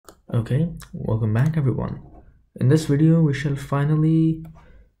Okay, welcome back everyone. In this video we shall finally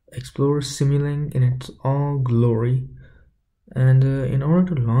explore Simulink in its all glory, and in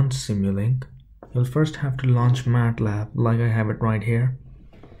order to launch Simulink you'll first have to launch MATLAB like I have it right here.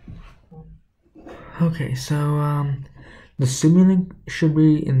 Okay, so the Simulink should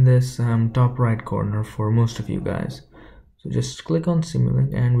be in this top right corner for most of you guys. So just click on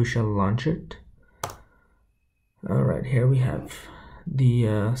Simulink and we shall launch it. Alright, here we have the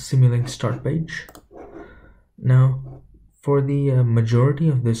Simulink start page. Now, for the majority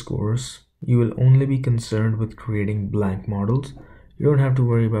of this course, you will only be concerned with creating blank models. You don't have to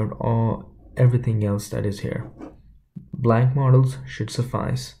worry about everything else that is here. Blank models should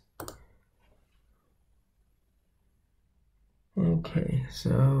suffice. Okay,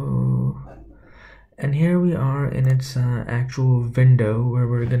 so and here we are in its actual window where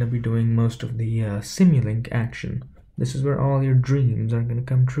we're going to be doing most of the Simulink action. This is where all your dreams are going to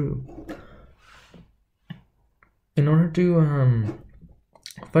come true. In order to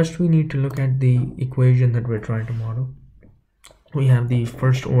first we need to look at the equation that we're trying to model. We have the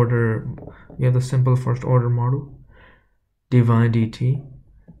simple first order model. dy dt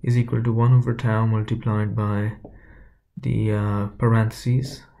is equal to 1 over tau multiplied by the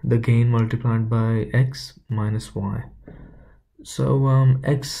parentheses, the gain multiplied by x minus y. So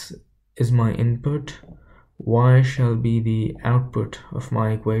x is my input, y shall be the output of my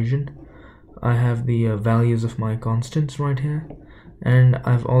equation. I have the values of my constants right here, and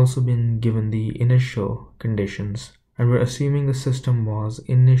I've also been given the initial conditions, and we're assuming the system was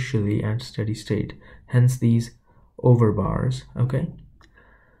initially at steady state, hence these over bars. Okay,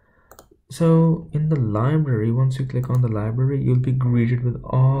 so in the library, once you click on the library, you'll be greeted with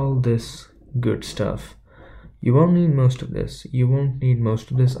all this good stuff. You won't need most of this.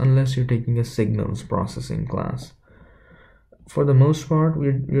 Unless you're taking a signals processing class. For the most part,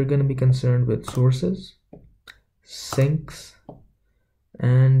 we're going to be concerned with sources, sinks,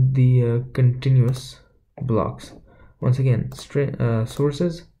 and the continuous blocks. Once again,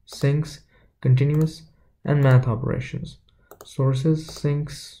 sources, sinks, continuous, and math operations. Sources,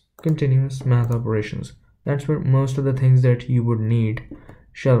 sinks, continuous, math operations. That's where most of the things that you would need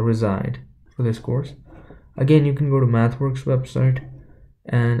shall reside for this course. Again, you can go to MathWorks website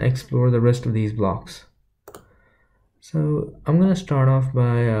and explore the rest of these blocks. So I'm going to start off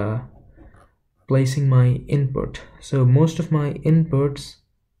by placing my input. So most of my inputs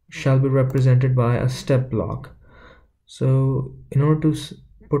shall be represented by a step block. So in order to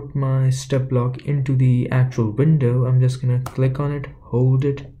put my step block into the actual window, I'm just going to click on it, hold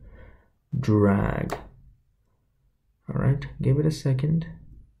it, drag. Alright, give it a second.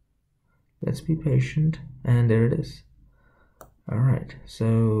 Let's be patient, and there it is. Alright,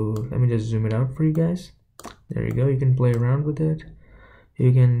 so let me just zoom it out for you guys. There you go, you can play around with it.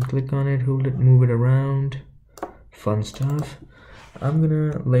 You can click on it, hold it, move it around. Fun stuff. I'm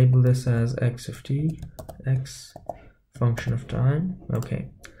gonna label this as x of t, x function of time. Okay,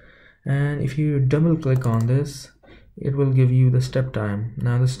 and if you double click on this, it will give you the step time.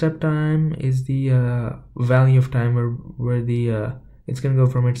 Now the step time is the value of time where the it's going to go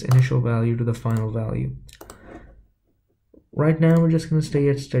from its initial value to the final value. Right now we're just going to stay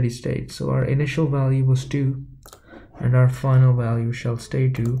at steady state. So our initial value was 2 and our final value shall stay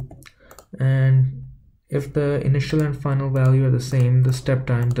 2. And if the initial and final value are the same, the step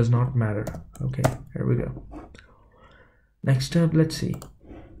time does not matter. Okay, here we go. Next up, let's see.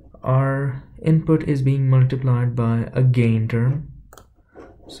 Our input is being multiplied by a gain term.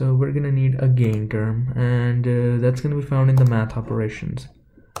 So we're going to need a gain term, and that's going to be found in the math operations.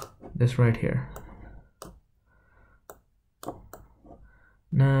 This right here.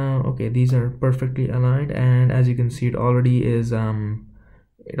 Now, okay, these are perfectly aligned, and as you can see, it already is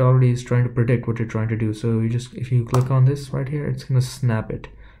trying to predict what you're trying to do. So if you click on this right here, it's going to snap it.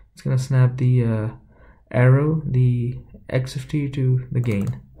 It's going to snap the arrow, the x of t, to the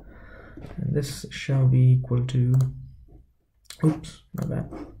gain. And this shall be equal to, oops, my bad.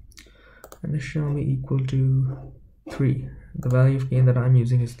 And this shall be equal to 3. The value of gain that I'm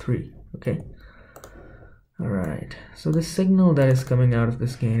using is 3. Okay. Alright. So the signal that is coming out of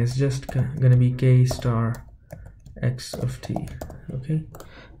this gain is just going to be k star x of t. Okay.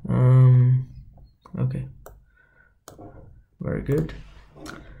 Okay. Very good.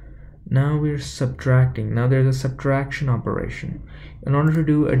 Now we're subtracting. Now there's a subtraction operation. In order to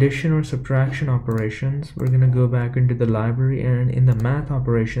do addition or subtraction operations, we're going to go back into the library, and in the math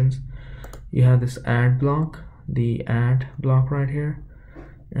operations, you have this add block, the add block right here.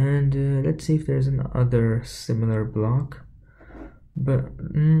 And let's see if there's another similar block. But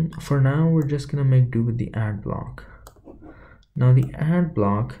for now, we're just going to make do with the add block. Now the add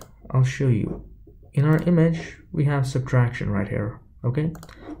block I'll show you. In our image we have subtraction right here, okay,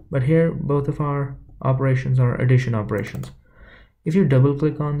 but here both of our operations are addition operations. If you double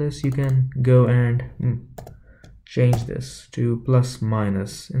click on this, you can go and change this to plus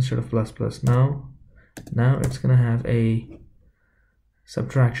minus instead of plus plus. Now it's gonna have a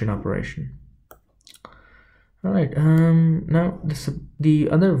subtraction operation. All right, now the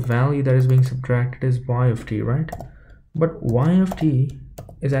other value that is being subtracted is y of t, right? But y of t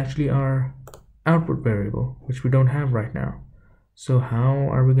is actually our output variable, which we don't have right now. So how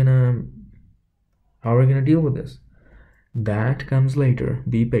are we gonna deal with this? That comes later.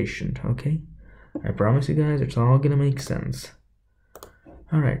 Be patient, okay? I promise you guys it's all gonna make sense.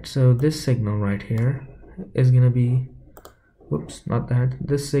 All right, so this signal right here is gonna be, whoops, not that.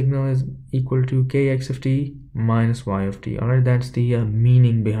 This signal is equal to kx of t minus y of t. All right, that's the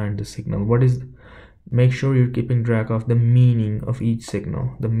meaning behind the signal. What is, make sure you're keeping track of the meaning of each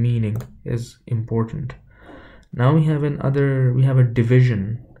signal. The meaning is important. Now we have a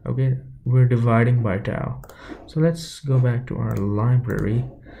division, okay? We're dividing by tau. So let's go back to our library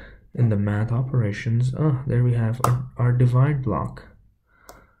in the math operations. Oh, there we have our divide block.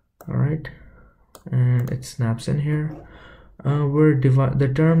 All right, and it snaps in here.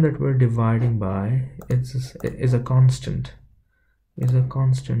 The term that we're dividing by is a constant.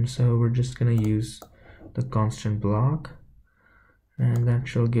 So we're just gonna use the constant block, and that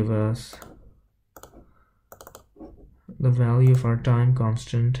shall give us the value of our time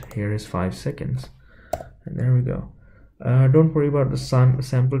constant. Here is 5 seconds, and there we go. Don't worry about the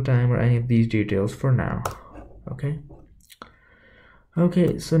sample time or any of these details for now, okay?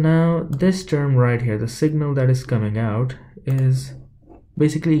 So now this term right here, the signal that is coming out, is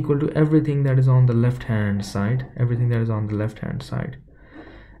basically equal to everything that is on the left hand side, and everything that is on the left hand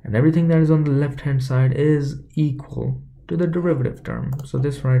side is equal to the derivative term. So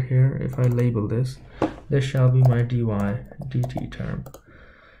this right here, if I label this shall be my dy dt term,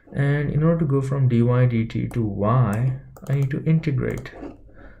 and in order to go from dy dt to y, I need to integrate.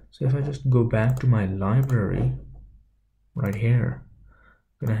 So if I just go back to my library right here,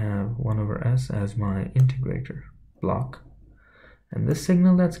 I'm gonna have 1 over s as my integrator block, and this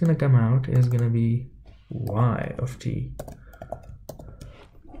signal that's gonna come out is gonna be y of t.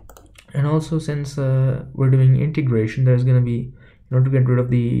 And also, since we're doing integration, there's gonna be, in order to get rid of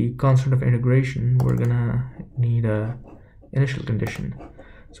the constant of integration, we're gonna need a initial condition.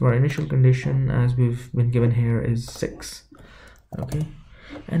 So our initial condition, as we've been given here, is 6, okay?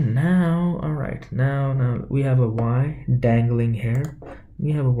 And now, all right, now we have a y dangling here.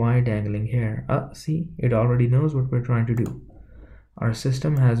 See, it already knows what we're trying to do. Our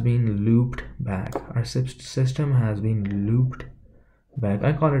system has been looped back. I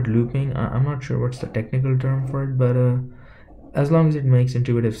call it looping. I'm not sure what's the technical term for it, but as long as it makes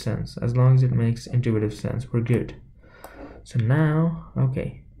intuitive sense, we're good. So now,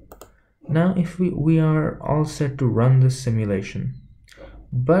 okay, now if we are all set to run this simulation,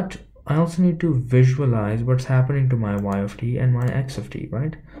 but I also need to visualize what's happening to my y of t and my x of t,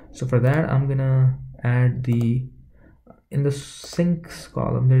 right? So for that, I'm gonna add in the sinks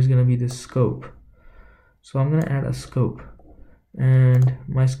column, there's gonna be this scope. So I'm gonna add a scope, and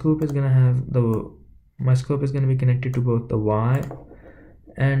my scope is gonna be connected to both the y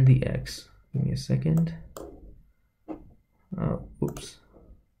and the x. Give me a second. Oops.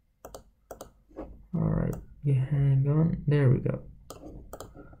 All right, hang on. There we go.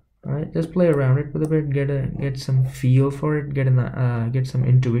 All right, just play around it with a bit, get some feel for it, get some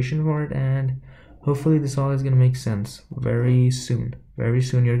intuition for it, and hopefully this all is gonna make sense very soon. Very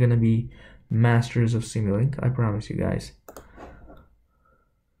soon, you're gonna be masters of Simulink. I promise you guys.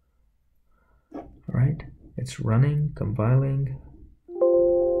 All right, it's running, compiling.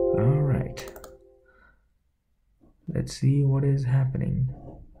 All right, let's see what is happening.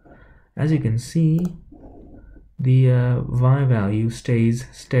 As you can see, the y value stays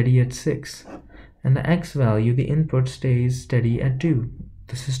steady at 6, and the x value, the input, stays steady at 2.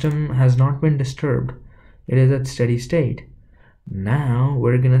 The system has not been disturbed. It is at steady state. Now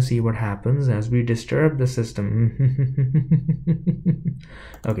we're gonna see what happens as we disturb the system.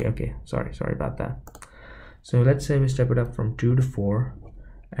 okay, sorry about that. So let's say we step it up from 2 to 4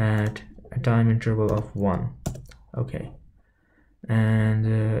 at a time interval of 1. Okay, and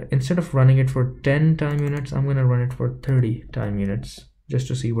instead of running it for 10 time units, I'm gonna run it for 30 time units just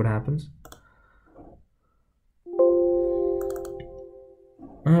to see what happens.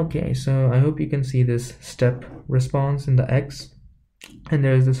 Okay, so I hope you can see this step response in the x, and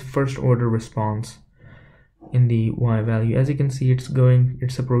there's this first order response in the y value. As you can see, it's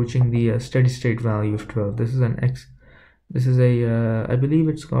approaching the steady state value of 12. This is an This is a I believe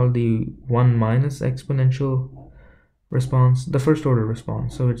it's called the 1 minus exponential response, the first order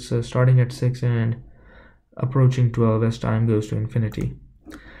response. So it's starting at 6 and approaching 12 as time goes to infinity.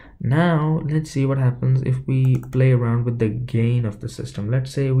 Now let's see what happens if we play around with the gain of the system.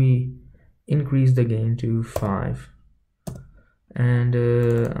 Let's say we increase the gain to 5, and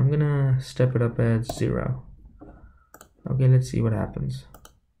I'm gonna step it up at 0. Okay, let's see what happens.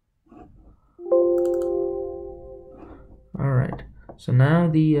 All right, so now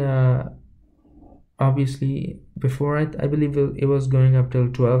the obviously before I believe it was going up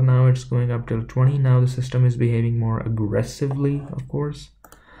till 12, now it's going up till 20. Now the system is behaving more aggressively, of course.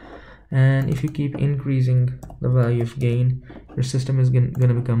 And if you keep increasing the value of gain, your system is going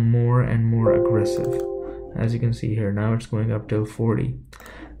to become more and more aggressive. As you can see here, now it's going up till 40.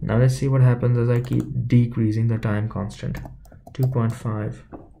 Now let's see what happens as I keep decreasing the time constant. 2.5.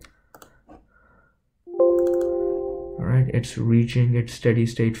 Alright, it's reaching its steady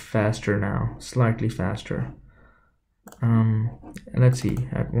state faster now, slightly faster. Let's see,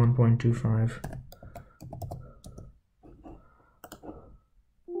 at 1.25.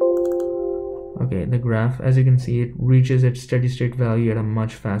 Okay, the graph, as you can see, it reaches its steady state value at a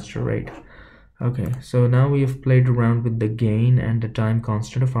much faster rate. Okay, so now we have played around with the gain and the time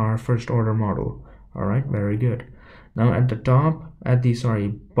constant of our first order model. Alright, very good. Now at the top, at the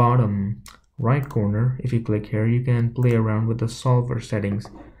bottom right corner, if you click here, you can play around with the solver settings.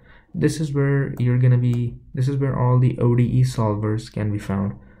 This is where all the ODE solvers can be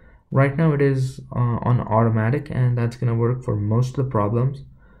found. Right now it is on automatic, and that's gonna work for most of the problems,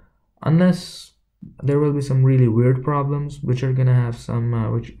 unless there will be some really weird problems which are gonna have some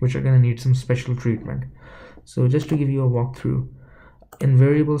which are gonna need some special treatment. So just to give you a walkthrough, in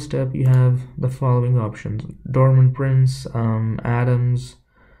variable step you have the following options: dormant prints, atoms,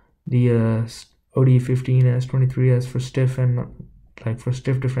 the ODE 15s, 23s for stiff and for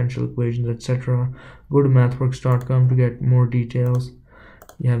stiff differential equations, etc. Go to mathworks.com to get more details.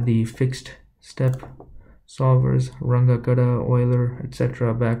 You have the fixed step solvers, Runge-Kutta, Euler,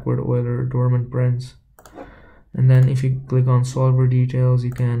 etc., backward Euler, dormant prints. And then if you click on solver details,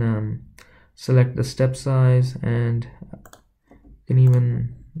 you can select the step size, and you can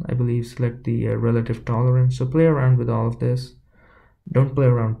even, I believe, select the relative tolerance. So play around with all of this. Don't play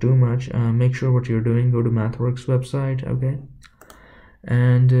around too much. Make sure what you're doing. Go to MathWorks website. Okay.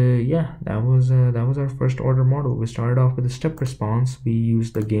 And yeah, that was our first order model. We started off with a step response. We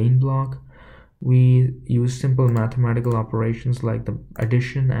used the gain block. We used simple mathematical operations like the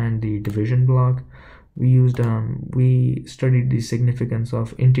addition and the division block. We studied the significance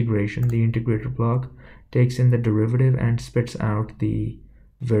of integration. The integrator block takes in the derivative and spits out the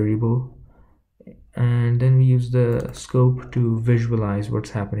variable. And then we use the scope to visualize what's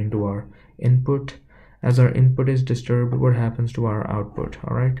happening to our input. As our input is disturbed, what happens to our output.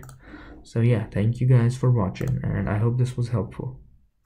 All right, so yeah, thank you guys for watching, and I hope this was helpful.